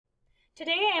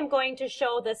Today I am going to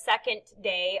show the second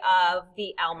day of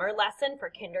the Elmer lesson for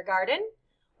kindergarten.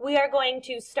 We are going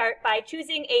to start by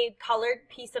choosing a colored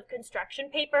piece of construction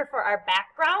paper for our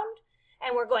background,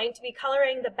 and we're going to be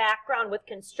coloring the background with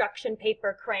construction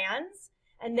paper crayons,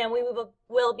 and then we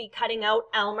will be cutting out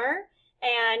Elmer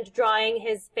and drawing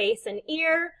his face and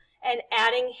ear and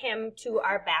adding him to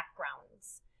our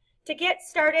backgrounds. To get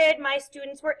started, my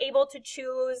students were able to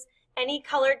choose any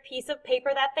colored piece of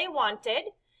paper that they wanted,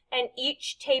 and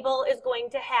each table is going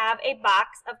to have a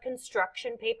box of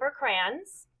construction paper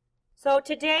crayons. So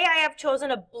today I have chosen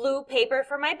a blue paper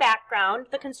for my background.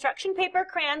 The construction paper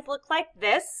crayons look like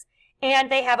this,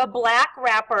 and they have a black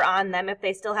wrapper on them if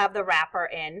they still have the wrapper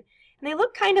in. And they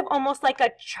look kind of almost like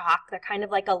a chalk. They're kind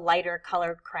of like a lighter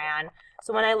colored crayon.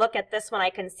 So when I look at this one,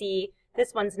 I can see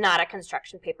this one's not a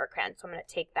construction paper crayon, so I'm going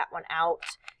to take that one out.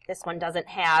 This one doesn't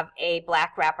have a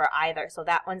black wrapper either, so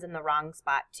that one's in the wrong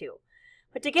spot too.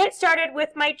 But to get started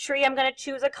with my tree, I'm going to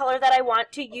choose a color that I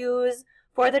want to use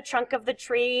for the trunk of the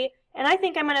tree. And I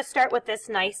think I'm going to start with this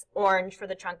nice orange for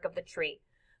the trunk of the tree.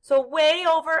 So way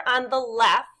over on the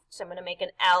left, I'm going to make an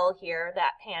L here.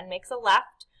 That hand makes a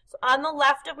left. So on the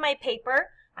left of my paper,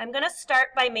 I'm going to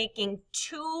start by making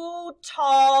two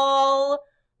tall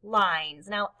lines.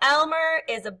 Now, Elmer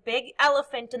is a big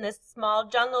elephant in this small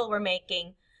jungle we're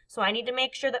making. So I need to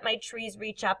make sure that my trees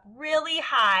reach up really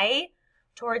high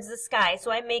towards the sky. So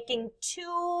I'm making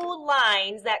two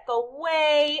lines that go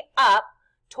way up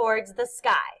towards the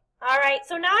sky. All right,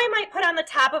 so now I might put on the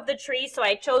top of the tree, so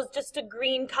I chose just a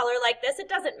green color like this. It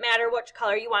doesn't matter which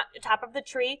color you want at the top of the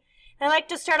tree. And I like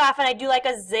to start off and I do like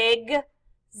a zig-zag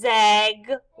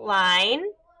line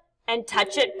and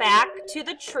touch it back to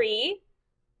the tree.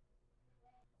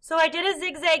 So I did a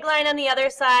zigzag line on the other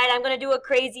side. I'm going to do a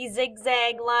crazy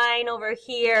zigzag line over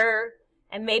here,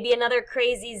 and maybe another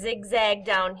crazy zigzag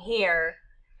down here,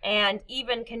 and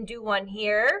even can do one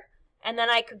here. And then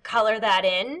I could color that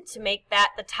in to make that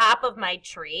the top of my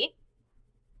tree.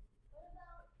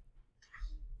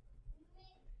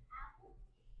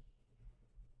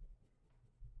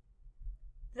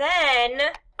 Then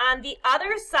on the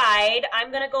other side,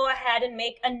 I'm going to go ahead and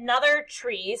make another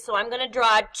tree. So I'm going to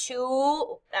draw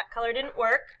two, that color didn't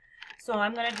work. So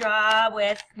I'm going to draw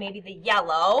with maybe the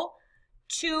yellow,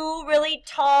 two really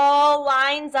tall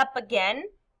lines up again.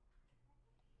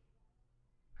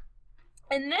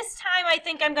 And this time I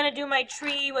think I'm going to do my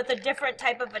tree with a different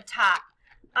type of a top.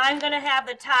 I'm going to have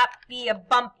the top be a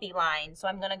bumpy line. So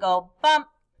I'm going to go bump,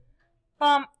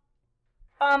 bump,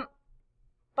 bump,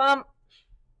 bump,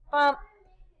 bump,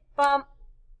 bump,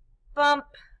 bump.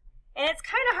 And it's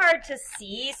kind of hard to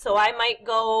see, so I might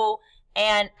go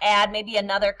and add maybe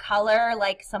another color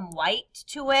like some white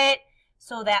to it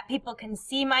so that people can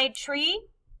see my tree.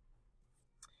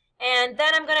 And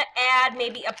then I'm going to add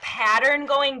maybe a pattern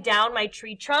going down my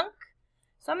tree trunk.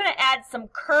 So I'm going to add some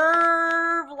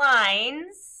curved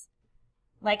lines,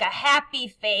 like a happy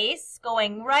face,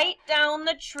 going right down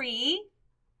the tree.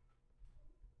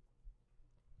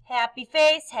 Happy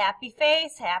face, happy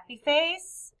face, happy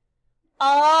face,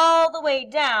 all the way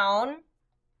down.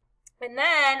 And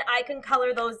then I can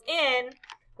color those in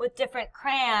with different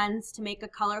crayons to make a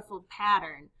colorful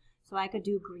pattern. So I could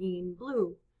do green,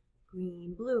 blue,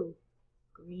 green, blue,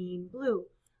 green, blue.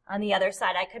 On the other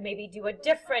side, I could maybe do a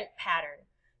different pattern.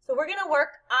 So we're going to work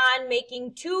on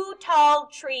making two tall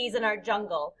trees in our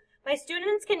jungle. My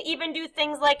students can even do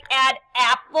things like add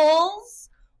apples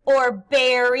or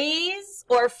berries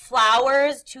or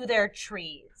flowers to their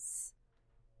trees.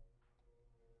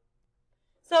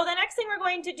 So the next thing we're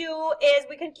going to do is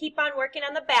we can keep on working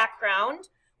on the background.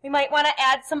 We might want to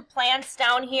add some plants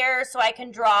down here so I can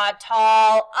draw a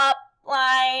tall up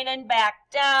line and back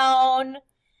down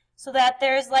so that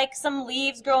there's like some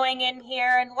leaves growing in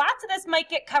here, and lots of this might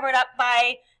get covered up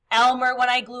by Elmer when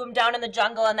I glue him down in the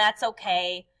jungle, and that's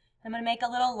okay. I'm going to make a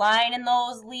little line in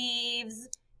those leaves,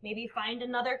 maybe find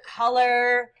another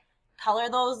color, color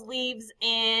those leaves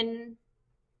in.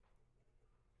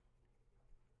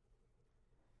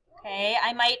 Okay,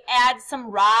 I might add some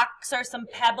rocks or some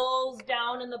pebbles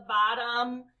down in the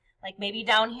bottom, like maybe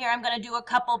down here I'm going to do a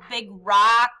couple big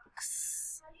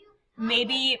rocks.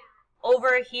 Maybe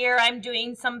over here I'm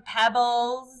doing some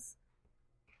pebbles.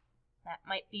 That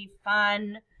might be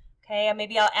fun. Okay,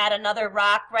 maybe I'll add another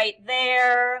rock right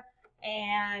there.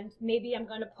 And maybe I'm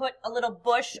going to put a little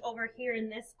bush over here in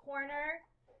this corner.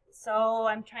 So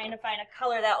I'm trying to find a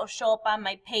color that will show up on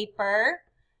my paper.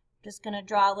 Just going to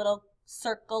draw little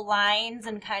circle lines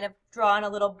and kind of draw in a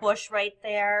little bush right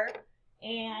there.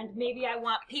 And maybe I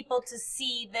want people to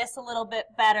see this a little bit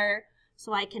better,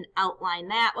 so I can outline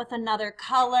that with another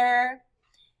color.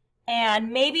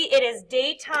 And maybe it is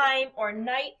daytime or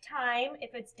nighttime.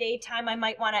 If it's daytime, I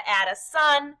might want to add a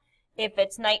sun. If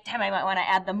it's nighttime, I might want to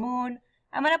add the moon.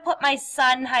 I'm going to put my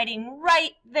sun hiding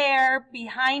right there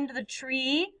behind the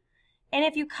tree. And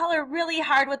if you color really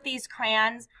hard with these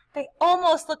crayons, they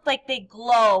almost look like they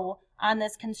glow on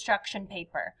this construction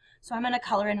paper. So I'm going to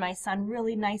color in my sun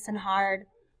really nice and hard.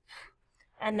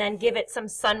 And then give it some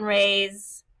sun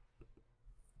rays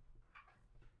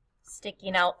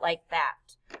sticking out like that.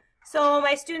 So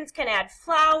my students can add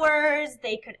flowers.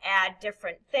 They could add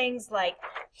different things like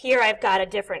here I've got a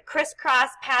different crisscross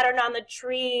pattern on the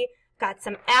tree. Got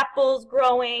some apples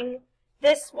growing.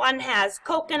 This one has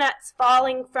coconuts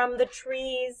falling from the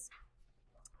trees.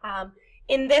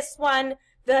 In this one,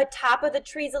 the top of the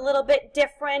tree is a little bit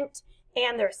different,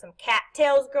 and there's some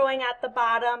cattails growing at the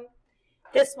bottom.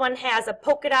 This one has a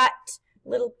polka dot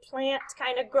little plant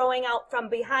kind of growing out from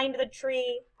behind the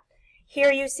tree.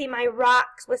 Here you see my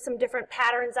rocks with some different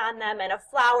patterns on them and a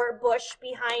flower bush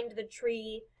behind the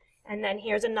tree. And then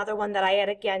here's another one that I had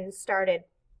again started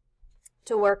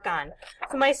to work on.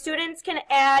 So my students can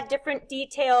add different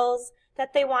details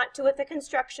that they want to with the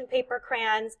construction paper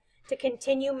crayons to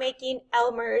continue making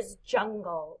Elmer's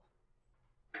jungle.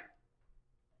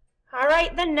 All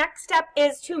right, the next step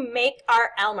is to make our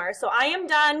Elmer. So I am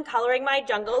done coloring my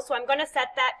jungle, so I'm going to set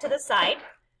that to the side.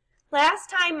 Last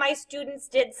time my students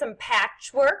did some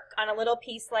patchwork on a little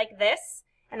piece like this,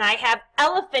 and I have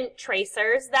elephant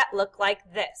tracers that look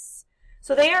like this.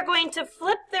 So they are going to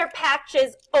flip their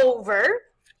patches over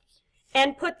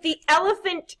and put the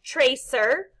elephant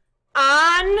tracer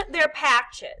on their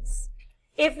patches.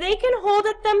 If they can hold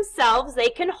it themselves, they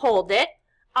can hold it.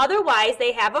 Otherwise,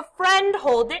 they have a friend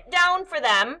hold it down for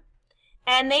them,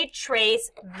 and they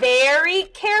trace very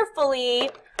carefully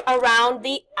around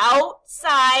the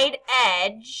outside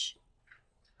edge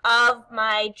of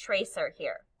my tracer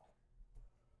here.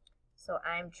 So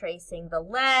I'm tracing the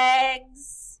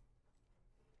legs,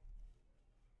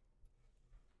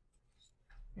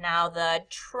 now the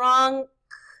trunk,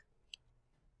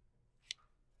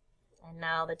 and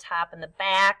now the top and the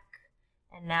back,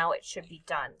 and now it should be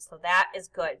done. So that is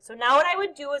good. So now what I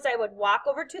would do is I would walk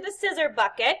over to the scissor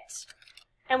bucket,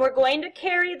 and we're going to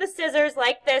carry the scissors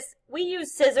like this. We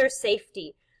use scissor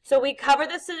safety. So we cover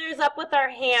the scissors up with our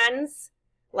hands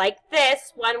like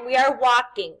this when we are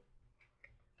walking.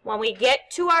 When we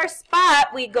get to our spot,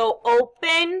 we go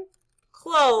open,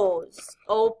 close,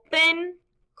 open,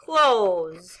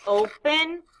 close,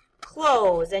 open,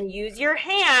 close, and use your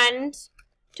hand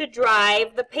to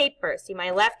drive the paper. See,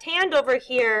 my left hand over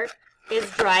here is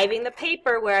driving the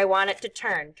paper where I want it to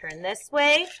turn. Turn this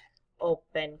way,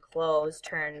 open, close,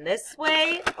 turn this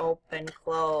way, open,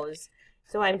 close.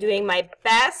 So I'm doing my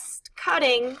best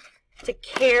cutting to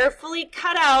carefully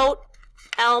cut out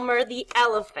Elmer the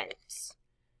elephant.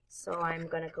 So I'm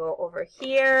going to go over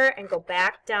here and go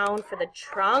back down for the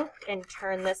trunk and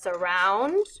turn this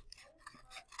around.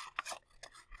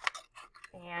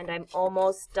 And I'm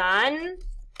almost done.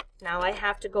 Now I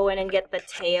have to go in and get the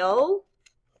tail.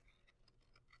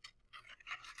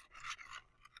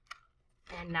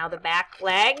 And now the back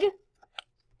leg.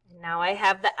 And now I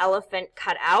have the elephant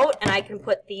cut out, and I can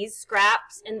put these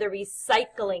scraps in the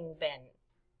recycling bin.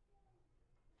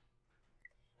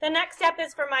 The next step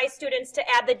is for my students to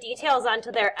add the details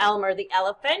onto their Elmer the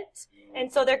elephant.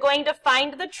 And so they're going to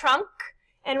find the trunk,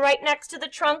 and right next to the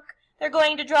trunk, they're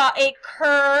going to draw a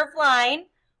curved line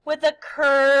with a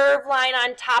curved line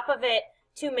on top of it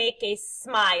to make a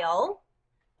smile.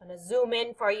 I'm going to zoom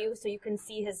in for you so you can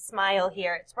see his smile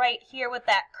here. It's right here with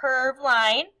that curved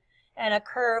line and a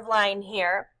curved line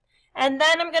here. And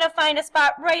then I'm going to find a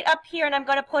spot right up here, and I'm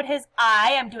going to put his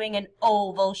eye. I'm doing an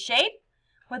oval shape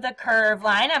with a curved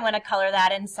line. I'm going to color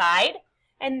that inside.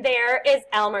 And there is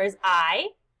Elmer's eye.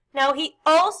 Now he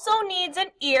also needs an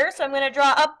ear, so I'm going to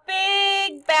draw a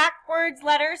big backwards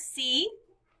letter C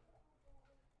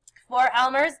for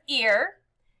Elmer's ear.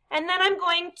 And then I'm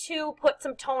going to put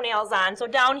some toenails on. So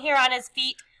down here on his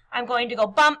feet, I'm going to go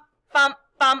bump, bump,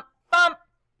 bump, bump,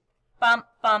 bump,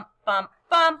 bump, bump,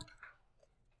 bump.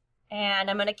 And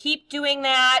I'm going to keep doing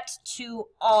that to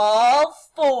all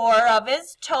 4 of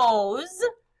his toes.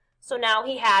 So now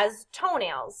he has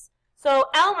toenails. So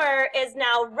Elmer is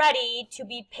now ready to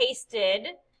be pasted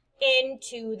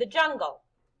into the jungle.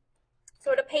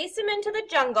 So to paste him into the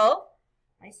jungle,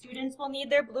 my students will need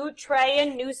their blue tray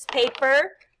and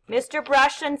newspaper, Mr.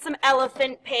 Brush and some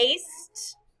elephant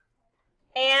paste,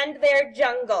 and their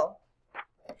jungle.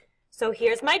 So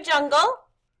here's my jungle,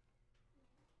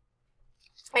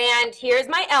 and here's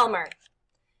my Elmer.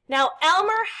 Now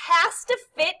Elmer has to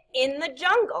fit in the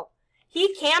jungle.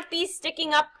 He can't be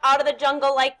sticking up out of the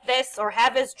jungle like this or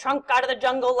have his trunk out of the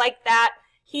jungle like that.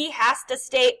 He has to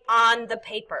stay on the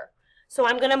paper. So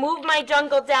I'm going to move my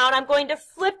jungle down. I'm going to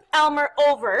flip Elmer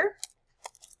over,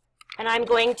 and I'm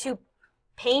going to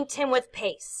paint him with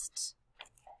paste.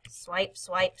 Swipe,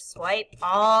 swipe, swipe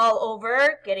all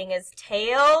over, getting his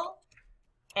tail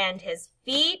and his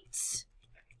feet.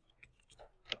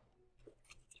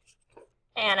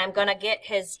 And I'm going to get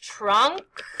his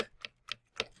trunk.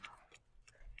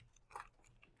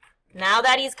 Now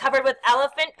that he's covered with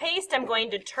elephant paste, I'm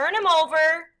going to turn him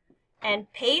over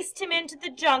and paste him into the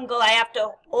jungle. I have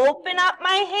to open up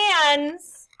my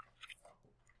hands,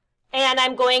 and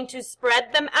I'm going to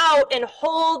spread them out and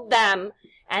hold them,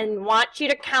 and want you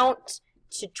to count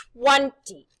to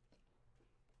 20.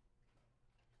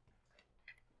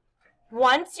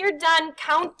 Once you're done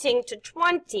counting to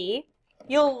 20,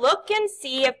 you'll look and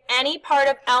see if any part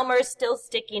of Elmer is still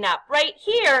sticking up. Right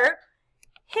here,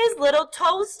 his little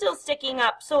toe's still sticking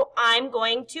up, so I'm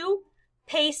going to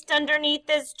paste underneath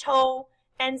his toe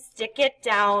and stick it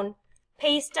down.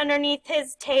 Paste underneath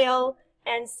his tail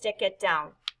and stick it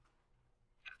down.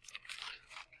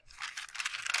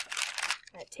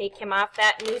 I take him off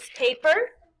that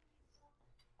newspaper.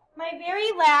 My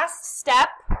very last step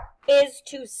is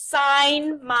to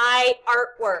sign my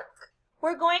artwork.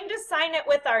 We're going to sign it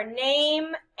with our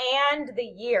name and the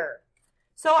year.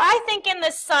 So I think in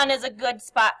the sun is a good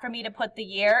spot for me to put the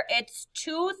year. It's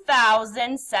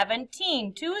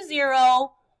 2017,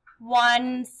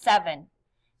 2017.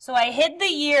 So I hid the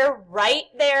year right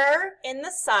there in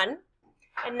the sun.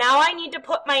 And now I need to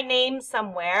put my name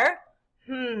somewhere.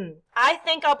 I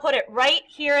think I'll put it right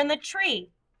here in the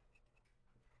tree.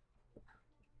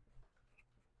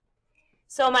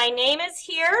 So my name is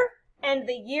here and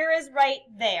the year is right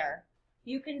there.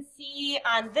 You can see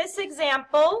on this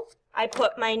example, I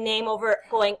put my name over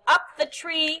going up the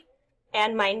tree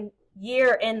and my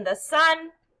year in the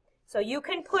sun. So you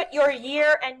can put your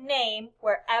year and name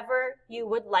wherever you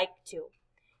would like to.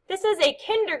 This is a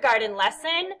kindergarten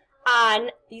lesson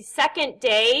on the second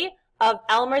day of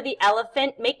Elmer the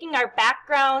Elephant, making our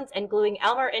backgrounds and gluing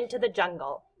Elmer into the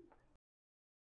jungle.